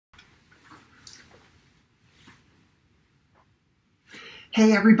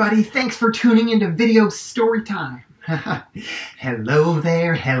Hey everybody, thanks for tuning into Video Storytime. Hello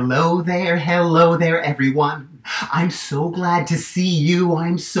there, hello there, hello there everyone. I'm so glad to see you,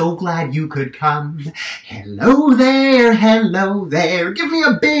 I'm so glad you could come. Hello there, hello there, give me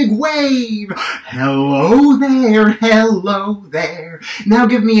a big wave. Hello there, hello there. Now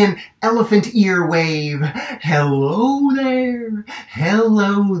give me an elephant ear wave. Hello there,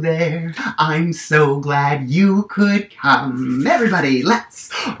 hello there. I'm so glad you could come. Everybody,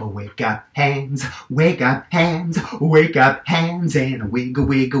 let's wake up hands, wake up hands, wake up hands, and wiggle,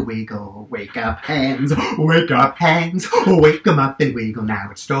 wiggle, wiggle. Wake up hands, wake up hands, wake 'em up and wiggle. Now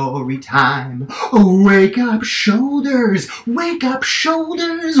it's story time. Wake up shoulders, wake up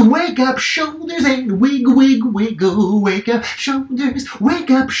shoulders, wake up shoulders, and wiggle, wiggle, wiggle. Wake up shoulders,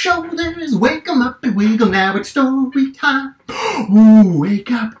 wake up shoulders, wake 'em up and wiggle. Now it's story time.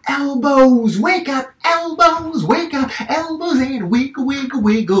 Wake up elbows, wake up elbows, wake up elbows, and wiggle, wiggle,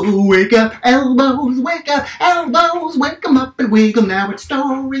 wiggle. Wake up elbows, wake up elbows, wake 'em up and wiggle. Now it's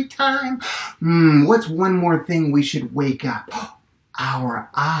story time. What's one more thing we should wake up? Our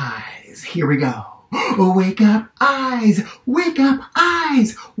eyes. Here we go. Wake up eyes, wake up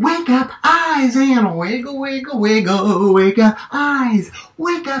eyes, wake up eyes, and wiggle, wiggle, wiggle. Wake up eyes,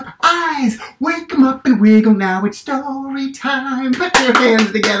 wake up eyes, wake 'em up and wiggle. Now it's story time. Put your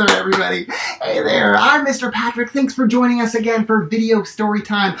hands together, everybody. Hey there, I'm Mr. Patrick. Thanks for joining us again for Video Story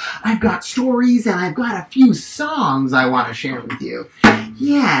Time. I've got stories and I've got a few songs I want to share with you.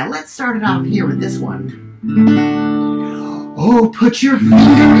 Yeah, let's start it off here with this one. Oh, put your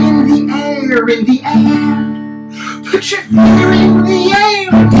finger in the air, in the air. Put your finger in the air,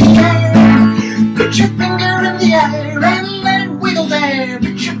 in the air. Put your finger in the air and let it wiggle there.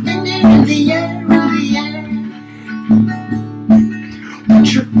 Put your finger in the air, in the air.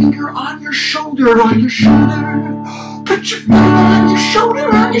 Put your finger on your shoulder, on your shoulder. Put your finger on your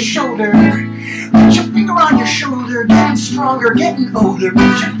shoulder, on your shoulder. Put your finger on your shoulder, getting stronger, getting older.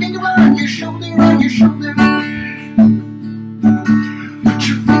 Put your finger on your shoulder, on your shoulder. Put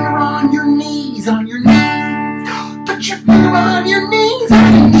your finger on your knees, on your knees. Put your finger on your knees,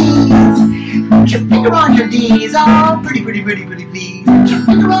 on your knees. Put your finger on your knees, oh, pretty, pretty, pretty, pretty, please. Put your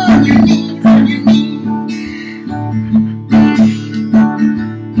finger on your knees, on your knees.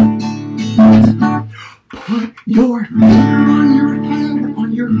 Put your finger on your head,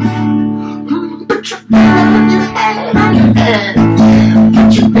 on your head. Put your finger on your head, on your head.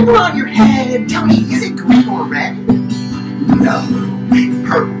 Put your finger on your head. Tell me, is it green or red? No,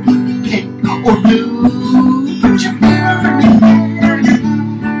 purple, pink, or blue. Put your finger on your head.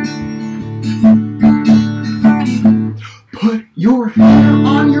 Put your finger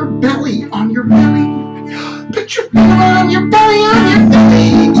on your belly, on your belly. Put your finger on your belly, on your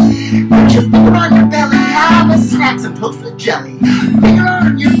belly. Put your finger on your belly. Have a snack, some toast with jelly. Finger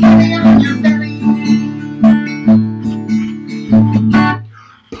on your belly, on your belly.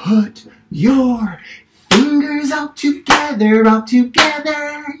 Put your fingers all together, all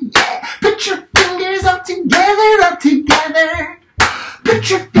together, yeah. Put your fingers all together, all together. Put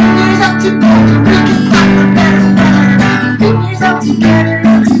your fingers all together, we can clap better, better. Fingers all together,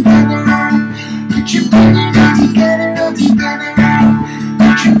 all together. Put your fingers all together, all together.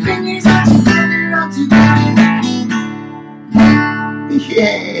 Put your fingers all together, all together.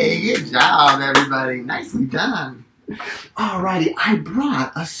 Yay, good job, everybody. Nicely done. Alrighty, I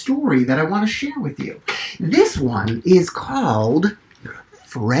brought a story that I want to share with you. This one is called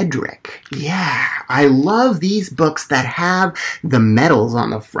Frederick. Yeah, I love these books that have the medals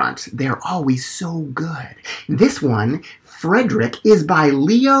on the front. They're always so good. This one, Frederick, is by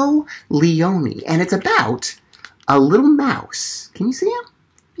Leo Leone, and it's about a little mouse. Can you see him?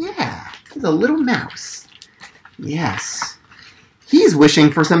 Yeah, he's a little mouse. Yes. He's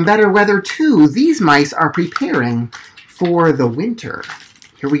wishing for some better weather, too. These mice are preparing for the winter.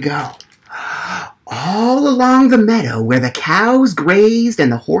 Here we go. All along the meadow where the cows grazed and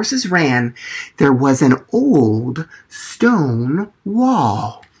the horses ran, there was an old stone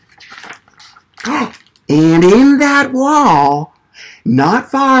wall. And in that wall, not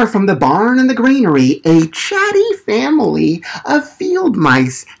far from the barn and the granary, a chatty family of field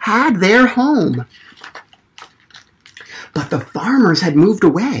mice had their home. But the farmers had moved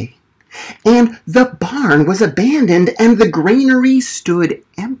away, and the barn was abandoned, and the granary stood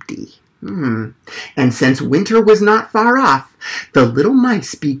empty. And since winter was not far off, the little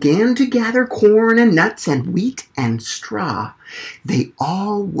mice began to gather corn and nuts and wheat and straw. They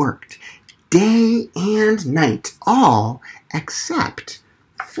all worked day and night, all except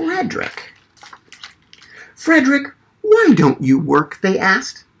Frederick. Frederick, why don't you work? They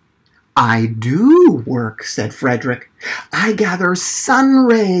asked. I do work, said Frederick. I gather sun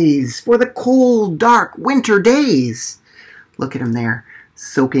rays for the cold, dark winter days. Look at him there,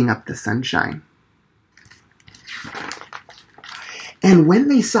 soaking up the sunshine. And when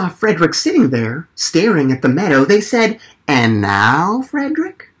they saw Frederick sitting there, staring at the meadow, they said, "And now,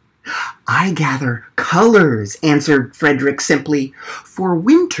 Frederick?" "I gather colors," answered Frederick simply, "for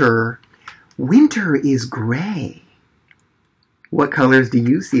winter is gray." What colors do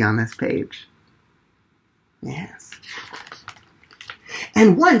you see on this page? Yes.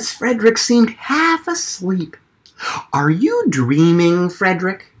 And once Frederick seemed half asleep. "Are you dreaming,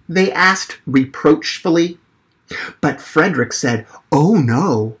 Frederick?" they asked reproachfully. But Frederick said, oh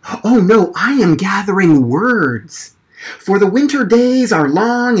no, I am gathering words. For the winter days are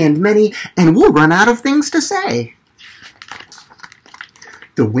long and many, and we'll run out of things to say."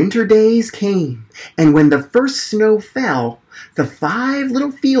 The winter days came, and when the first snow fell, the 5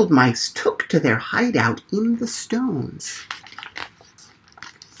 little field mice took to their hideout in the stones.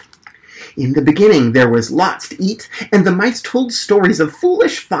 In the beginning there was lots to eat, and the mice told stories of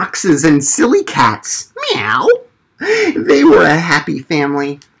foolish foxes and silly cats. Meow! They were a happy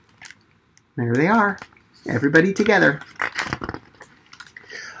family. There they are, everybody together.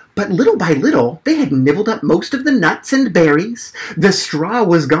 But little by little, they had nibbled up most of the nuts and berries. The straw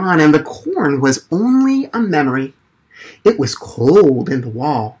was gone, and the corn was only a memory. It was cold in the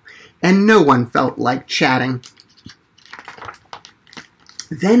wall, and no one felt like chatting.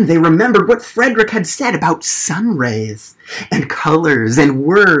 Then they remembered what Frederick had said about sun rays and colors and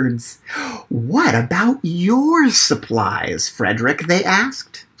words. "What about your supplies, Frederick?" they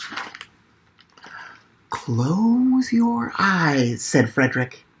asked. "Close your eyes," said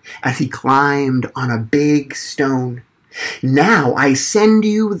Frederick, as he climbed on a big stone. "Now I send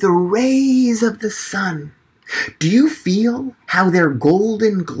you the rays of the sun. Do you feel how they're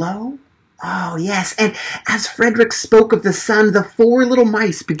golden glow?" Oh, yes, and as Frederick spoke of the sun, the 4 little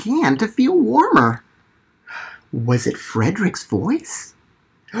mice began to feel warmer. Was it Frederick's voice?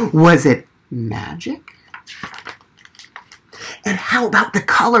 Was it magic? "And how about the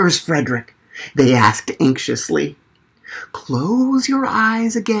colors, Frederick?" they asked anxiously. "Close your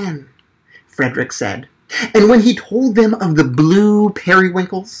eyes again," Frederick said. And when he told them of the blue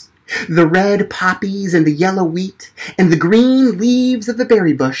periwinkles, the red poppies and the yellow wheat, and the green leaves of the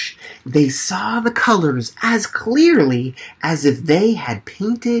berry bush, they saw the colors as clearly as if they had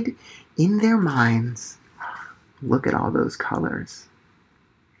painted in their minds. Look at all those colors.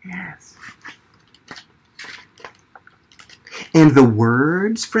 Yes. "And the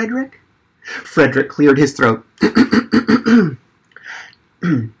words, Frederick?" Frederick cleared his throat,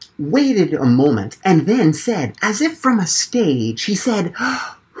 waited a moment, and then said, as if from a stage, he said,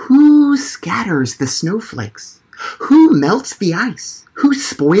 "Who scatters the snowflakes? Who melts the ice? Who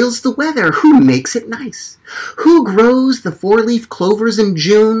spoils the weather? Who makes it nice? Who grows the 4-leaf clovers in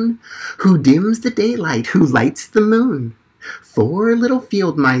June? Who dims the daylight? Who lights the moon? 4 little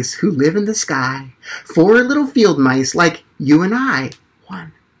field mice who live in the sky. 4 little field mice like you and I.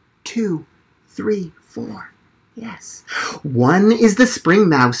 1, 2, 3, 4. Yes. 1 is the spring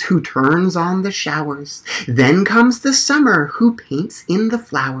mouse who turns on the showers. Then comes the summer who paints in the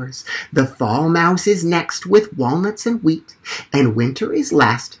flowers. The fall mouse is next with walnuts and wheat. And winter is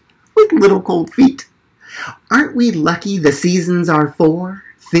last with little cold feet. Aren't we lucky the seasons are 4?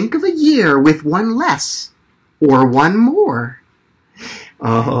 Think of a year with 1 less or 1 more.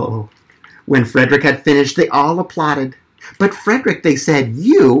 Oh, when Frederick had finished, they all applauded. But Frederick, they said,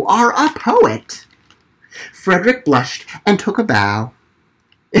 you are a poet. Frederick blushed and took a bow.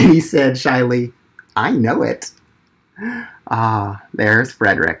 And he said shyly, I know it. Ah, there's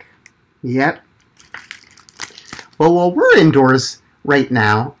Frederick. Yep. Well, while we're indoors right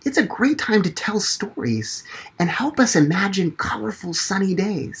now, it's a great time to tell stories and help us imagine colorful sunny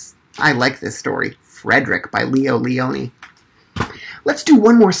days. I like this story, Frederick by Leo Leone. Let's do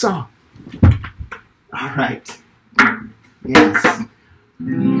one more song. All right. Yes.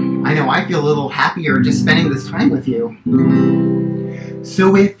 I know I feel a little happier just spending this time with you.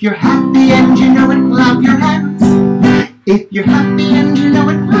 So if you're happy and you know it, clap your hands. If you're happy and you know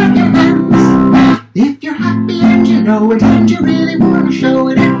it, clap your hands. If you're happy and you know it and you really want to show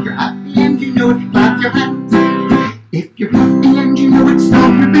it. If you're happy and you know it, clap your hands. If you're happy and you know it,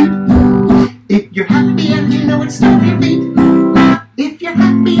 stomp your feet. If you're happy and you know it, stomp your feet. If you're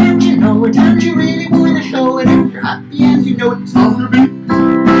happy and you know it and you really want to show it. If you're happy and you know it, stomp your feet.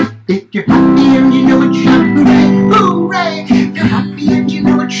 If you're happy and you know it, shout hooray, hooray. If you're happy and you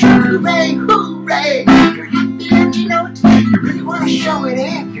know it, shout hooray, hooray. If you're happy and you know it, you really want to show it.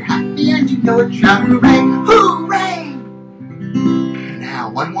 If you're happy and you know it, shout hooray, hooray. Now,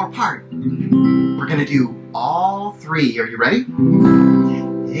 one more more part. We're gonna do all three. Are you ready?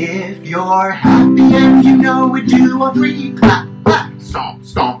 If you're happy and you know it, do all three. Clap, clap, stomp,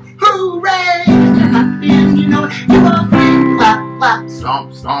 stomp, hooray! If you're happy and you know it, do all three. Clap, clap,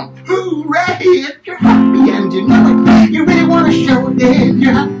 stomp, stomp, hooray! If you're happy and you know it, you really want to show it. If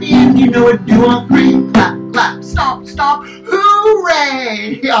you're happy and you know it, do all three. Clap, clap, stomp, stomp,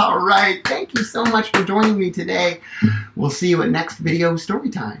 hooray! All right, thank you so much for joining me today. We'll see you at next video story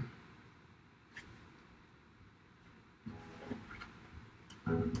time.